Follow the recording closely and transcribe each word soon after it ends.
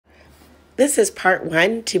This is part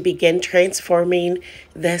one to begin transforming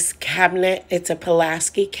this cabinet. It's a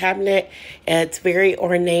Pulaski cabinet. It's very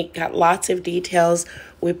ornate, got lots of details.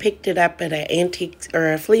 We picked it up at an antique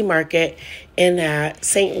or a flea market in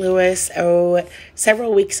St. Louis,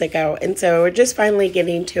 several weeks ago. And so we're just finally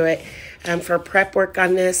getting to it. For prep work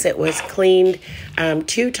on this, it was cleaned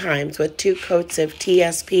 2 times with 2 coats of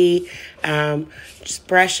TSP. Just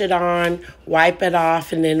brush it on, wipe it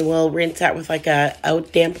off, and then we'll rinse out with like a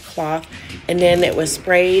damp cloth. And then it was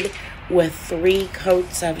sprayed with 3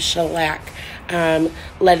 coats of shellac,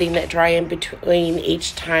 letting it dry in between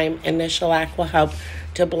each time. And the shellac will help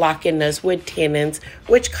to block in those wood tannins,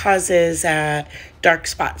 which causes dark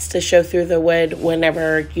spots to show through the wood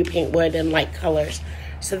whenever you paint wood in light colors.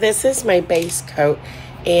 So this is my base coat,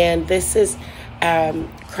 and this is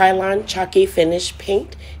Krylon Chalky Finish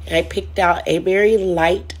paint. And I picked out a very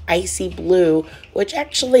light icy blue, which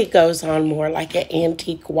actually goes on more like an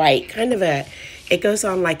antique white, it goes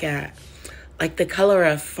on like the color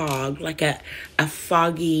of fog, like a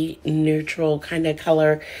foggy neutral kind of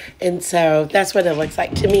color. And so that's what it looks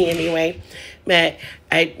like to me anyway. But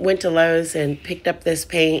I went to Lowe's and picked up this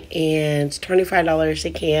paint, and it's $25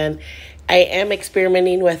 a can. I am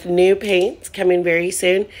experimenting with new paints coming very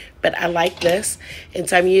soon, but I like this. And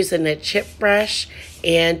so I'm using a chip brush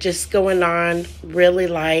and just going on really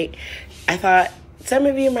light. I thought some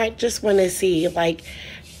of you might just want to see like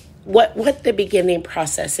what the beginning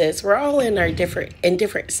process is. We're all in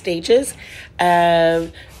different stages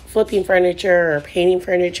of flipping furniture or painting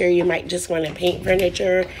furniture. You might just want to paint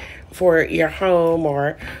furniture for your home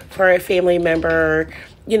or for a family member,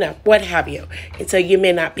 what have you. And so you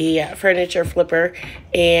may not be a furniture flipper,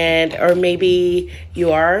 or maybe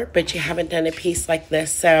you are, but you haven't done a piece like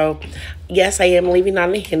this. So yes, I am leaving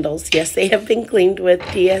on the handles. Yes, they have been cleaned with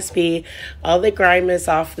TSP. All the grime is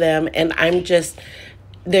off them, and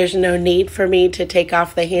there's no need for me to take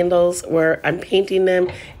off the handles where I'm painting them,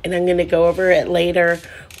 and I'm going to go over it later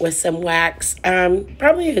with some wax,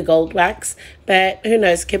 probably a gold wax, but who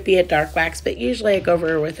knows, could be a dark wax, but usually I go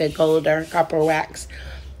over with a gold or copper wax.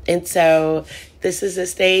 And so this is a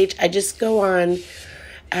stage. I just go on,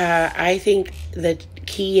 I think the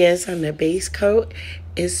key is on the base coat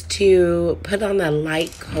is to put on a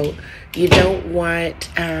light coat. You don't want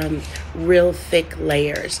real thick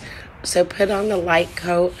layers. So put on the light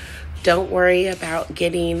coat. Don't worry about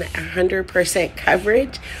getting 100%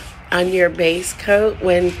 coverage on your base coat.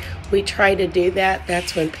 When we try to do that,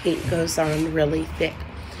 that's when paint goes on really thick.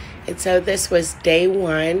 And so this was day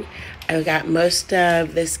 1. I got most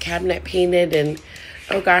of this cabinet painted in,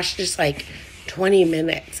 just like 20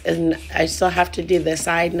 minutes. And I still have to do the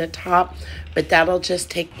side and the top, but that'll just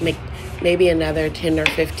take maybe another 10 or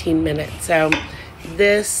 15 minutes. So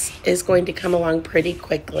this is going to come along pretty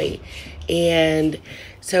quickly. And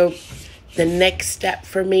so the next step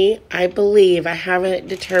for me, I believe, I haven't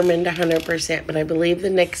determined 100%, but I believe the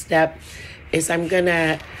next step is I'm going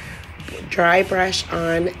to dry brush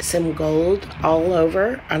on some gold all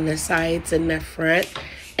over on the sides and the front,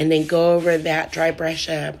 and then go over that, dry brush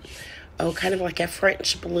kind of like a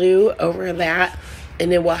French blue over that,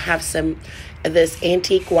 and then we'll have some of this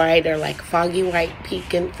antique white or like foggy white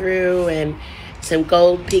peeking through, and some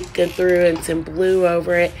gold peeking through, and some blue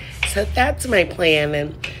over it. So that's my plan,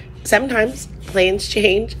 and sometimes plans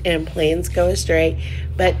change and plans go astray,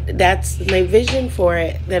 but that's my vision for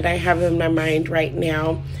it that I have in my mind right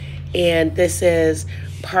now. And this is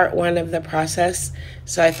part 1 of the process.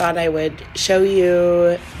 So I thought I would show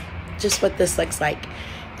you just what this looks like.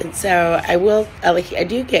 And so I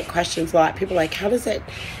do get questions a lot. People are like,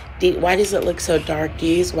 why does it look so dark? Do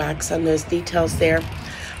you use wax on those details there?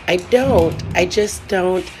 I don't. I just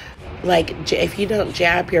don't. Like, if you don't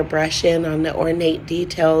jab your brush in on the ornate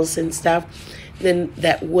details and stuff, then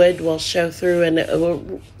that wood will show through, and it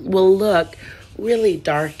will look really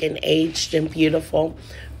dark and aged and beautiful.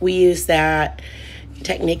 We use that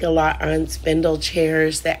technique a lot on spindle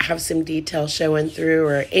chairs that have some detail showing through,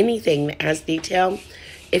 or anything that has detail.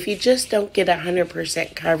 If you just don't get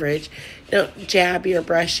 100% coverage, don't jab your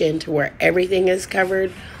brush into where everything is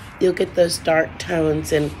covered, you'll get those dark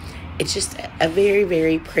tones, and it's just a very,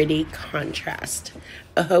 very pretty contrast.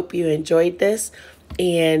 I hope you enjoyed this,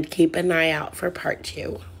 and keep an eye out for part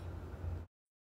 2.